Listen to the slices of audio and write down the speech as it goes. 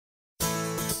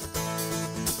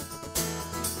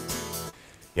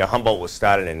Yeah, Humboldt was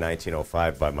started in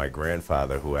 1905 by my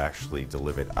grandfather, who actually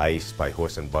delivered ice by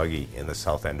horse and buggy in the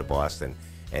south end of Boston,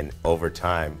 and over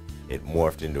time it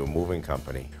morphed into a moving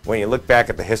company. When you look back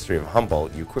at the history of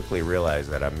Humboldt, you quickly realize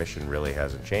that our mission really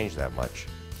hasn't changed that much.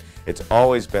 It's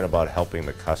always been about helping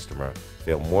the customer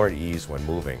feel more at ease when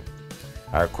moving.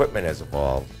 Our equipment has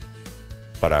evolved,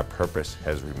 but our purpose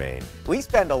has remained. We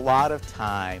spend a lot of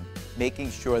time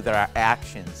making sure that our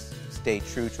actions stay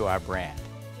true to our brand.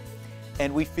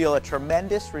 And we feel a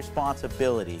tremendous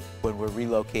responsibility when we're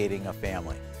relocating a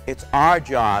family. It's our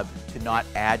job to not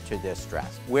add to their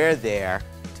stress. We're there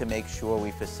to make sure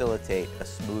we facilitate a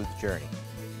smooth journey.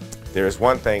 There is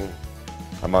one thing,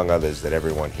 among others, that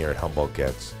everyone here at Humboldt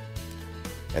gets,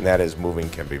 and that is moving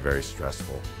can be very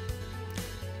stressful.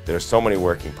 There are so many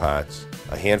working parts,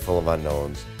 a handful of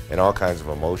unknowns, and all kinds of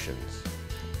emotions.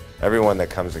 Everyone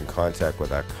that comes in contact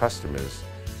with our customers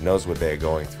knows what they're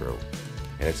going through,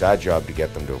 and it's our job to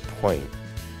get them to a point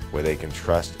where they can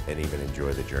trust and even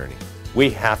enjoy the journey. We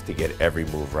have to get every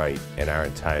move right, and our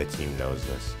entire team knows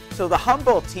this. So the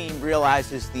Humboldt team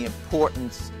realizes the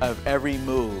importance of every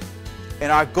move,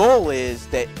 and our goal is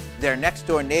that their next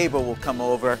door neighbor will come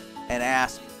over and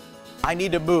ask, I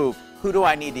need to move, who do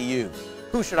I need to use?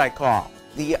 Who should I call?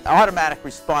 The automatic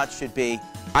response should be,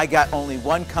 I got only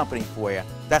one company for you.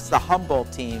 That's the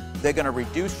Humboldt team. They're going to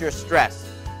reduce your stress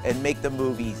and make the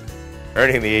move easy.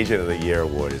 Earning the Agent of the Year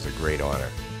award is a great honor.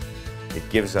 It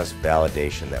gives us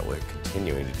validation that we're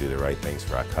continuing to do the right things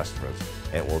for our customers,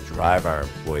 and will drive our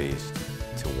employees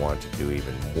to want to do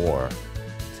even more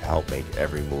to help make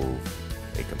every move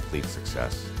a complete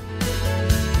success.